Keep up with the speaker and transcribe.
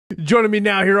Joining me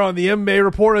now here on the MMA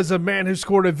Report is a man who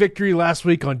scored a victory last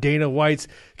week on Dana White's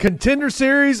Contender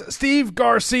Series, Steve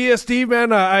Garcia. Steve,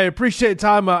 man, I appreciate the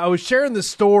time. I was sharing this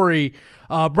story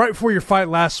right before your fight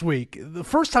last week. The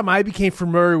first time I became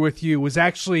familiar with you was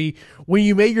actually when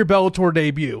you made your Bellator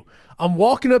debut. I'm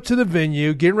walking up to the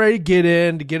venue, getting ready to get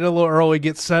in, to get in a little early,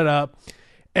 get set up,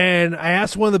 and I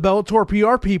asked one of the Bellator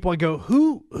PR people, I go,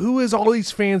 who is all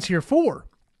these fans here for?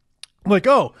 I'm like,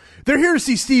 oh, they're here to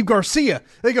see Steve Garcia.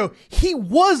 They go, he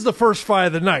was the first fight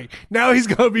of the night. Now he's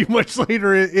going to be much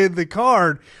later in the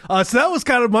card. So that was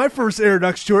kind of my first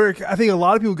introduction to it. I think a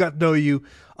lot of people got to know you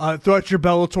throughout your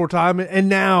Bellator time. And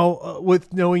now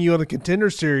with knowing you on the Contender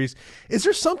Series, is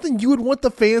there something you would want the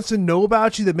fans to know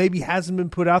about you that maybe hasn't been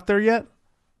put out there yet?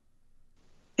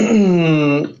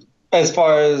 As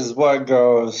far as what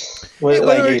goes,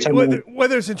 whether it's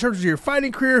in terms of your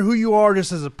fighting career, who you are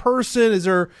just as a person, is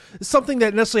there something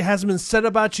that necessarily hasn't been said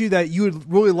about you that you would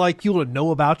really like people to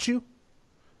know about you?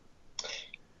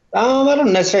 I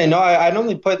don't necessarily know. I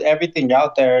normally put everything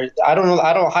out there. I don't know.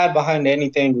 I don't hide behind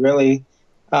anything really.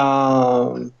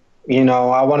 I want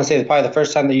to say probably the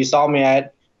first time that you saw me I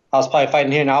was probably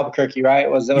fighting here in Albuquerque,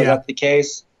 right? Was that the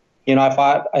case?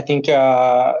 I think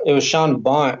it was Sean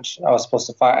Bunch I was supposed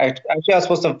to fight. I was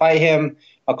supposed to fight him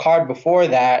a card before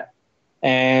that,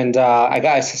 and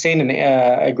I sustained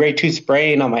a grade 2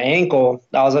 sprain on my ankle.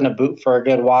 I was in a boot for a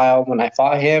good while when I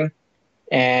fought him,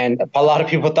 and a lot of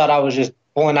people thought I was just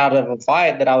pulling out of a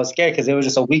fight, that I was scared because it was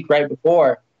just a week right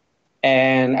before.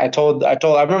 And I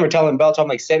remember telling Belcher, I'm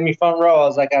like, send me front row. I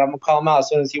was like, I'm going to call him out as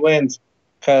soon as he wins,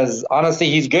 because honestly,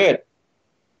 he's good.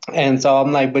 And so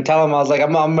I'm like, but tell him, I was like,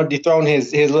 I'm going to dethrone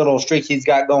his little streak he's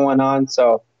got going on.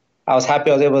 So I was happy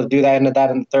I was able to do that, ended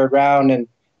that in the third round. And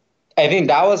I think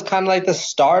that was kind of like the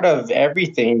start of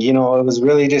everything. It was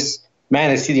really just,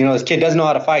 man, this kid doesn't know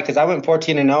how to fight, because I went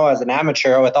 14-0 as an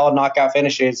amateur with all knockout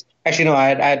finishes. Actually, no,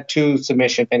 I had 2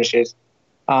 submission finishes.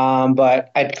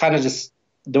 But I kind of just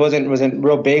wasn't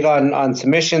real big on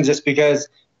submissions, just because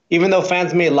even though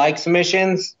fans may like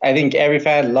submissions, I think every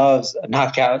fan loves a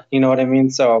knockout. You know what I mean?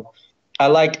 So I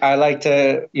like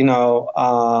to get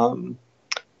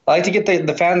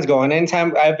the fans going.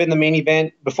 Anytime I've been the main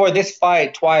event before this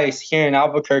fight twice here in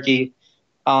Albuquerque,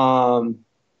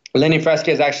 Lenny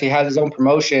Fresquez actually has his own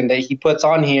promotion that he puts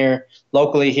on here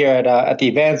locally here at the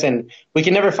events, and we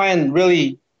can never find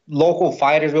really local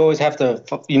fighters. We always have to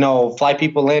fly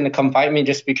people in to come fight me,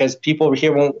 just because people over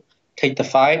here won't take the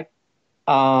fight.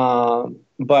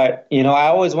 But I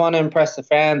always want to impress the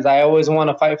fans. I always want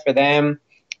to fight for them.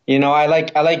 I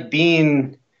like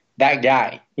being that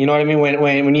guy. You know what I mean?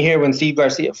 When you hear when Steve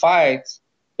Garcia fights,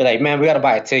 you're like, man, we got to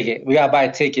buy a ticket. We got to buy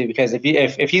a ticket, because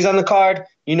if he's on the card,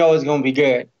 it's going to be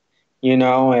good.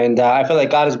 And I feel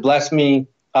like God has blessed me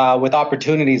with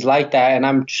opportunities like that, and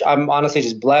I'm honestly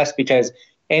just blessed, because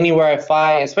anywhere I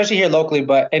fight, especially here locally,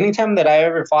 but anytime that I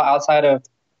ever fought outside of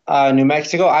New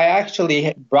Mexico, I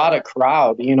actually brought a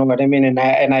crowd. You know what I mean? And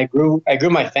I grew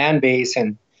my fan base,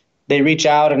 and they reach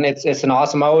out, and it's an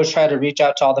awesome. I always try to reach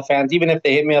out to all the fans, even if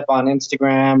they hit me up on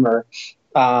Instagram, or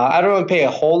I don't really pay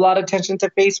a whole lot of attention to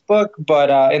Facebook, but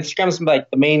Instagram is like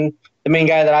the main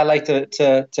guy that I like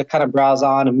to kind of browse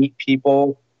on and meet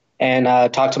people and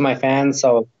talk to my fans.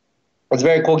 So it's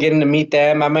very cool getting to meet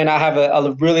them. I may not have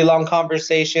a really long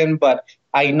conversation, but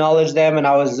I acknowledge them, and I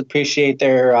always appreciate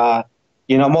their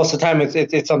most of the time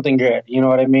it's something good. You know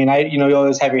what I mean? You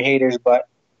always have your haters, but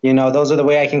those are the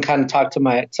way I can kind of talk to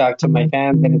my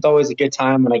fans, and it's always a good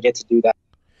time when I get to do that.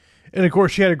 And of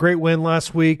course, you had a great win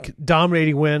last week,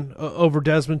 dominating win over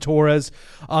Desmond Torres.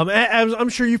 I'm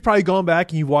sure you've probably gone back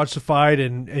and you've watched the fight,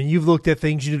 and you've looked at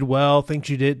things you did well, things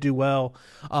you didn't do well.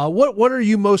 What are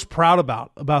you most proud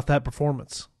about that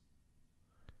performance?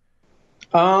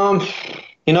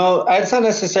 It's not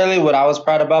necessarily what I was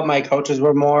proud about. My coaches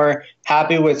were more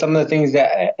happy with some of the things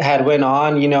that had went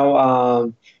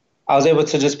on. I was able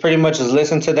to just pretty much just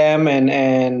listen to them,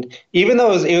 and even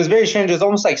though it was very strange, it was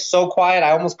almost like so quiet,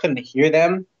 I almost couldn't hear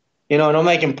them.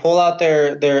 Normally I can pull out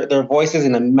their voices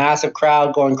in a massive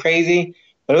crowd going crazy,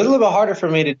 but it was a little bit harder for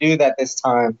me to do that this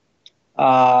time.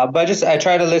 But I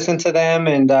try to listen to them,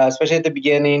 and especially at the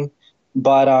beginning.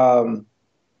 But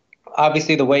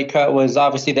obviously the weight cut was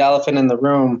obviously the elephant in the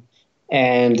room,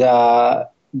 and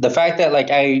the fact that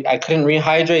I couldn't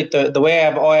rehydrate the way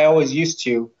I always used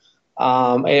to.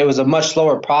 It was a much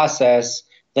slower process.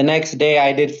 The next day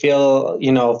I did feel, a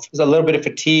little bit of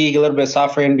fatigue, a little bit of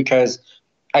suffering, because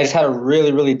I just had a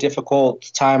really, really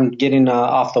difficult time getting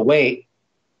off the weight.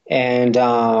 And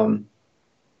I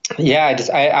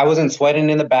wasn't sweating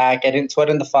in the back. I didn't sweat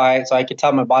in the fight, so I could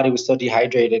tell my body was still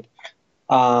dehydrated.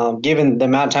 given the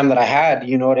amount of time that I had,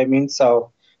 you know what I mean?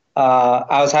 So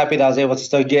I was happy that I was able to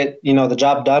still get, the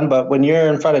job done. But when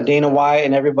you're in front of Dana White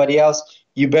and everybody else,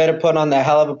 you better put on the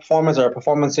hell of a performance or a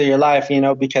performance of your life,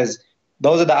 because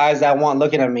those are the eyes that want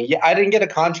looking at me. Yeah, I didn't get a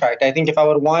contract. I think if I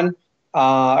would have won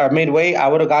or made weight, I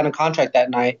would have gotten a contract that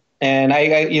night. And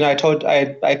I think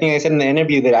I said in the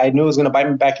interview that I knew it was going to bite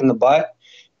me back in the butt.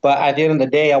 But at the end of the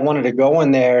day, I wanted to go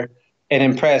in there and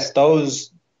impress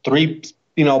those three,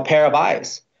 pair of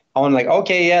eyes. I want like,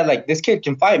 okay, yeah, like this kid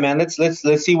can fight, man. Let's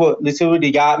see what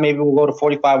he got. Maybe we'll go to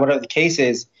 45, whatever the case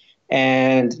is,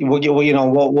 and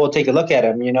we'll take a look at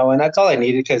him, and that's all I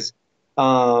needed because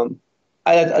that was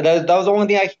the only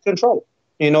thing I could control.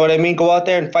 You know what I mean? Go out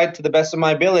there and fight to the best of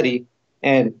my ability,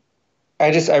 and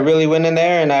I really went in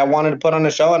there and I wanted to put on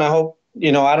a show, and I hope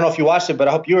I don't know if you watched it, but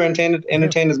I hope you were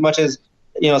entertained as much as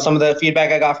some of the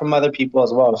feedback I got from other people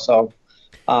as well. So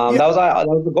that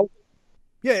was the goal.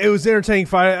 Yeah, it was an entertaining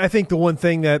fight. I think the one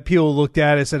thing that people looked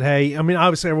at and said, hey, I mean,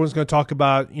 obviously everyone's going to talk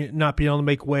about not being able to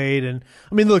make weight. And,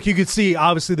 I mean, look, you could see,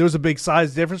 obviously, there was a big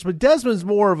size difference. But Desmond's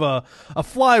more of a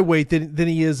flyweight than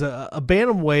he is a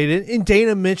bantamweight. And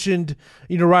Dana mentioned,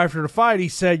 right after the fight, he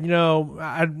said,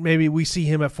 maybe we see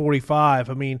him at 45.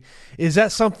 I mean, is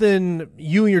that something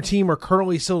you and your team are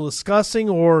currently still discussing?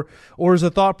 Or is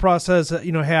the thought process that,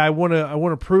 hey, I want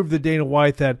to prove to Dana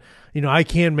White that, I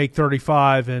can make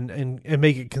 35 and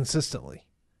make it consistently.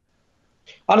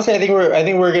 Honestly, I think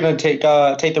we're gonna take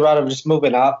the route of just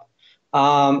moving up.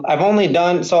 I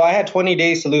had 20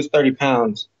 days to lose 30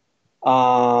 pounds,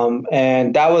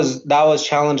 and that was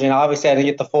challenging. Obviously, I didn't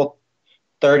get the full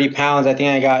 30 pounds. I think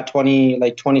I got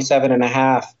 27 and a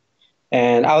half,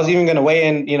 and I was even gonna weigh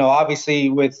in, obviously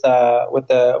with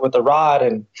the rod,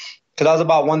 and because I was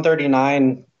about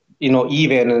 139,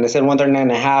 even, and they said 139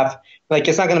 and a half. Like,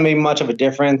 it's not going to make much of a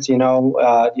difference, you're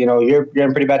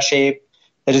in pretty bad shape.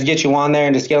 They just get you on there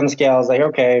and just get on the scale. I was like,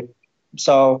 okay.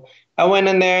 So I went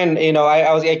in there and,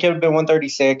 I could have been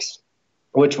 136,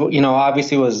 which,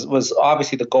 obviously was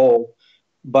obviously the goal.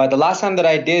 But the last time that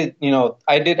I did,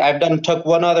 took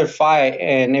one other fight,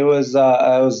 and it was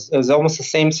almost the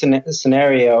same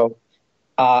scenario.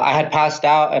 I had passed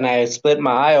out and I split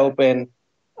my eye open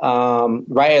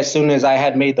right as soon as I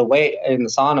had made the weight in the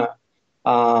sauna.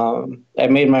 I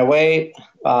made my weight,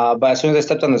 but as soon as I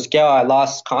stepped on the scale, I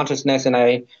lost consciousness and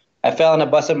I fell and I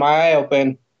busted my eye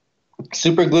open,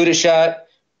 super glued it shut,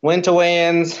 went to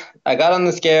weigh-ins. I got on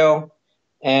the scale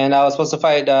and I was supposed to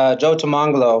fight Joe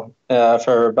Tomanglo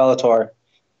for Bellator.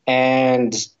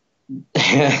 And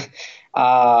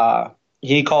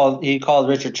he called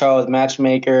Richard Cho as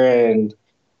matchmaker, and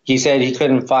he said he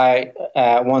couldn't fight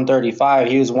at 135.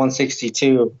 He was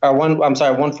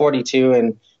 142,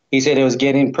 and he said it was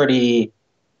getting pretty,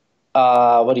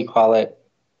 what do you call it?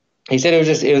 He said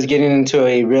it was getting into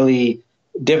a really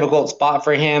difficult spot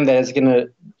for him, that it's going to,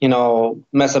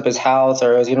 mess up his health,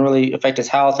 or it was going to really affect his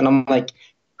health. And I'm like,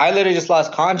 I literally just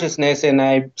lost consciousness and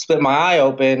I split my eye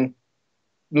open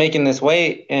making this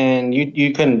weight, and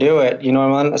you couldn't do it. You know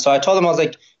what I mean? So I told him, I was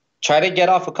like, try to get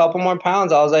off a couple more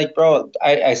pounds. I was like, bro,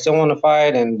 I still want to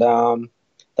fight. And,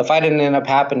 the fight didn't end up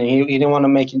happening. He didn't want to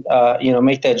make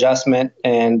the adjustment,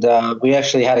 and we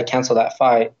actually had to cancel that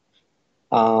fight.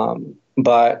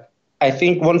 But I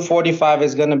think 145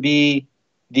 is going to be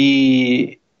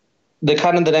the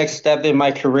kind of the next step in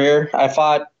my career. I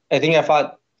think I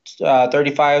fought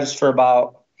 35s for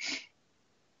about.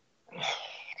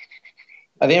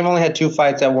 I think I've only had 2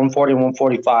 fights at 140 and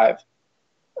 145,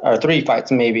 or 3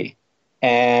 fights maybe,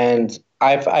 and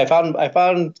I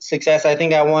found success. I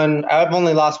think I won. I've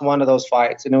only lost one of those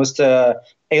fights, and it was to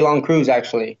Alon Cruz,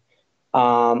 actually,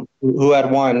 who had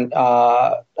won.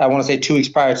 I want to say 2 weeks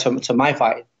prior to my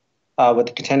fight with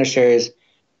the Contender series,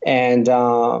 and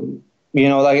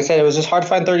like I said, it was just hard to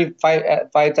find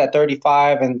fights at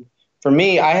 35. And for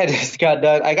me, I had just got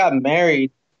done. I got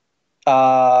married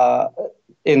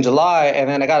in July, and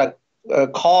then I got a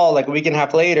call like a week and a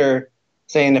half later,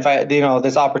 saying if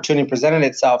this opportunity presented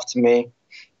itself to me.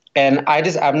 And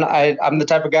I'm the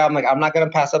type of guy, I'm like, I'm not going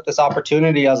to pass up this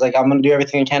opportunity. I was like, I'm going to do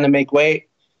everything I can to make weight.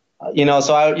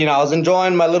 So I was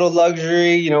enjoying my little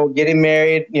luxury, getting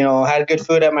married, had good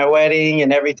food at my wedding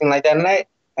and everything like that. And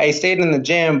I stayed in the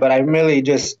gym, but I really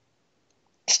just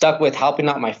stuck with helping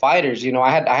out my fighters. I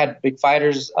had big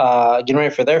fighters getting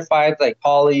ready for their fights, like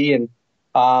Paulie and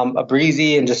a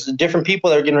Breezy, and just different people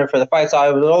that are getting ready for the fight. So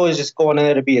I was always just going in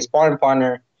there to be a sparring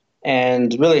partner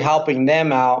and really helping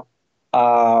them out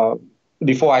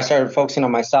before I started focusing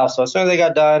on myself. So as soon as I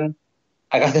got done,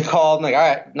 I got the call. I'm like, all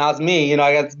right, now it's me.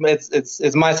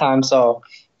 It's my time. So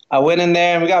I went in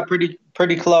there and we got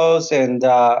pretty close. And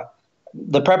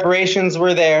the preparations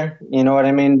were there, you know what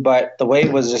I mean? But the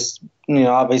weight was just,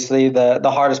 obviously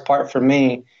the hardest part for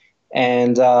me.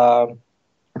 And,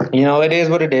 it is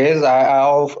what it is. I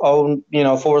own,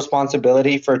 full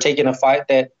responsibility for taking a fight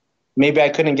that maybe I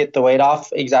couldn't get the weight off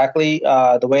exactly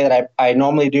the way that I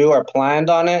normally do or planned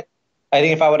on it. I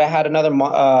think if I would have had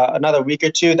another week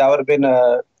or two, that would have been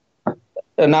that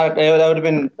would have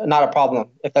been not a problem,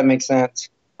 if that makes sense.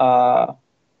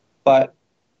 But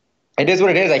it is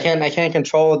what it is. I can't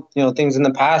control things in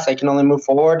the past. I can only move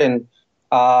forward, and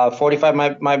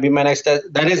 45 might be my next.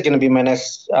 That is going to be my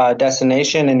next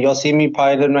destination, and you'll see me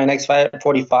probably in my next fight at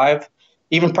 45.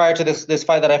 Even prior to this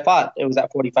fight that I fought, it was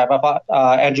at 45. I fought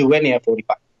Andrew Whitney at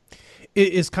 45.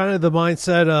 It is kind of the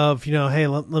mindset of, hey,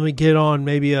 let me get on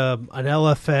maybe an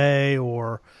LFA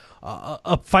or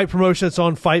a fight promotion that's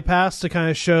on Fight Pass to kind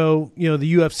of show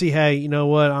the UFC, hey, you know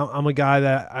what, I'm a guy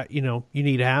that you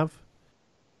need to have.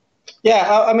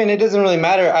 Yeah, I mean, it doesn't really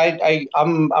matter.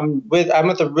 I'm with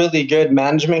a really good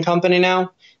management company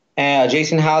now.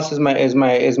 Jason House is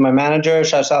my manager.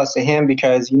 Shout out to him,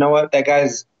 because you know what, that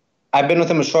guy's. I've been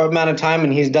with him a short amount of time,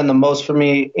 and he's done the most for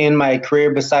me in my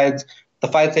career, besides the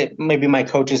fights that maybe my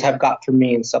coaches have got for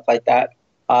me and stuff like that,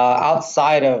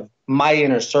 outside of my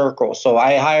inner circle. So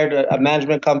I hired a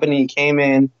management company. He came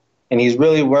in, and he's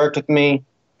really worked with me.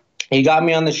 He got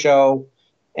me on the show.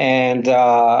 And,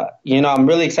 I'm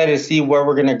really excited to see where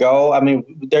we're going to go. I mean,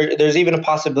 there's even a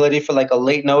possibility for like a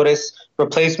late notice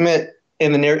replacement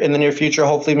in the near future,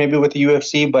 hopefully maybe with the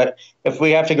UFC. But if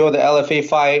we have to go the LFA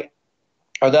fight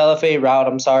or the LFA route,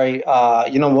 I'm sorry,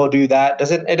 we'll do that.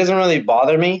 It doesn't really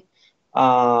bother me.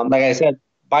 Like I said,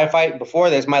 my fight before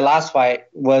this, my last fight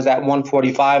was at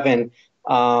 145, and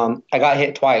I got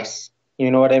hit twice.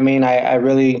 You know what I mean?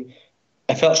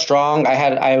 I felt strong.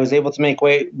 I was able to make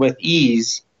weight with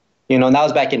ease, and that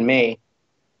was back in May.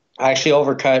 I actually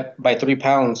overcut by 3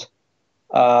 pounds.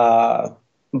 But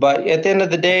at the end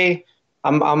of the day,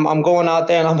 I'm going out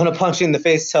there and I'm going to punch you in the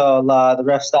face till the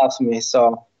ref stops me.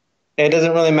 So it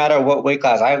doesn't really matter what weight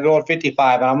class. I go at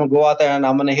 55, and I'm going to go out there and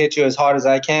I'm going to hit you as hard as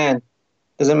I can.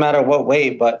 Doesn't matter what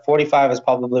weight, but 45 is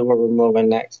probably where we're moving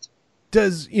next.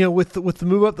 Does with the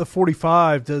move up to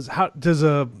 45,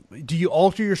 do you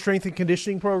alter your strength and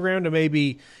conditioning program to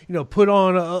maybe put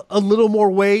on a little more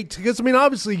weight? Because I mean,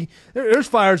 obviously there's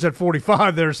fighters at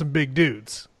 45 that are some big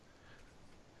dudes.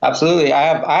 Absolutely,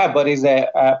 I have buddies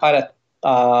that fight at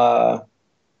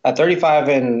 35,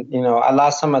 and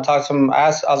last time I talked to him, I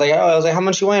was like, how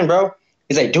much you weighing, bro?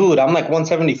 He's like, dude, I'm like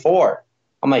 174.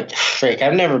 I'm like, frick,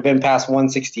 I've never been past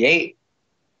 168.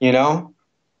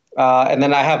 And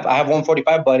then I have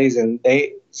 145 buddies, and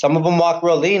some of them walk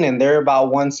real lean, and they're about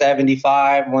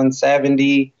 175,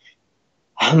 170.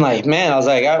 I'm like, man, I was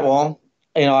like, I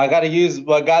got to use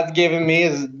what God's given me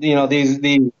is,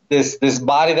 this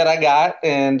body that I got,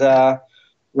 and we're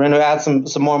going to add some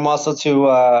more muscle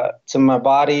to my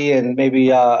body, and maybe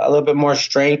a little bit more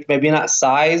strength, maybe not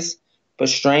size, but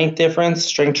strength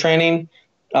training.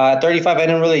 35, I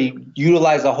didn't really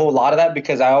utilize a whole lot of that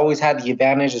because I always had the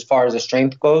advantage as far as the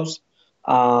strength goes.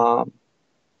 And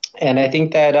I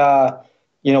think that,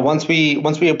 once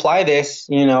we apply this,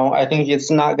 I think it's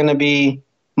not going to be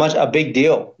much a big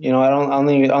deal. I don't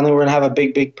think we're going to have a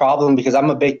big problem, because I'm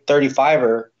a big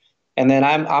 35er. And then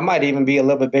I might even be a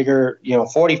little bit bigger,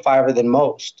 45er than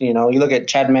most. You look at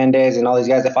Chad Mendez and all these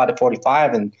guys that fought at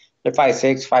 45, and they're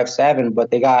 5'6", 5'7",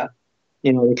 but they got,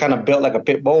 they're kind of built like a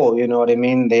pit bull. You know what I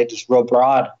mean? They're just real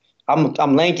broad.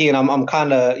 I'm lanky, and I'm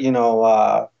kind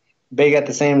of, big at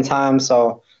the same time.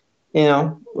 So,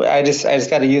 I just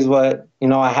got to use what,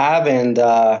 I have, and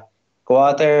go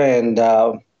out there and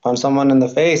punch someone in the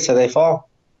face till they fall.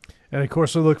 And, of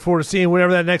course, we look forward to seeing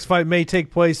whenever that next fight may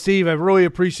take place. Steve, I really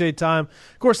appreciate time.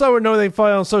 Of course, I would know they can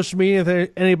find on social media.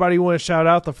 If anybody you want to shout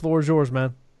out, the floor is yours,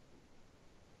 man.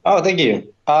 Oh, thank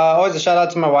you. Always a shout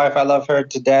out to my wife. I love her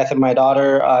to death, and my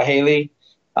daughter, Haley.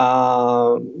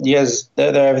 Yes,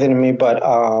 they're everything to me. But,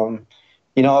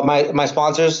 my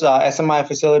sponsors, SMI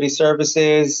Facility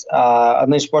Services,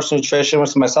 Unleashed Sports Nutrition,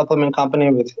 which is my supplement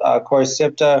company with Corey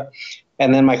Sipta,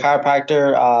 and then my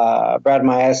chiropractor, Brad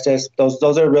Maestas.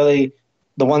 Those are really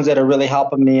the ones that are really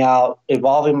helping me out,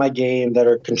 evolving my game, that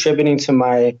are contributing to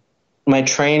my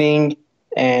training.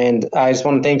 And I just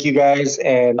want to thank you guys,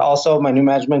 and also my new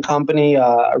management company,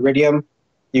 Iridium.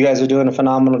 You guys are doing a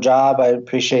phenomenal job. I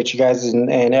appreciate you guys and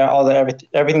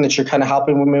everything that you're kind of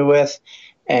helping me with.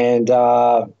 And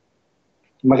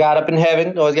my God up in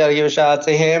heaven, always got to give a shout out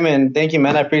to him. And thank you,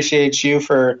 man. I appreciate you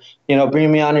for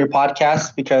bringing me on your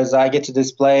podcast, because I get to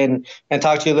display and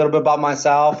talk to you a little bit about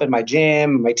myself and my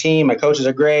gym, my team. My coaches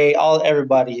are great,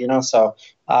 everybody. So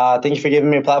Thank you for giving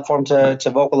me a platform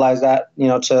to vocalize that,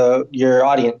 to your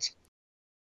audience.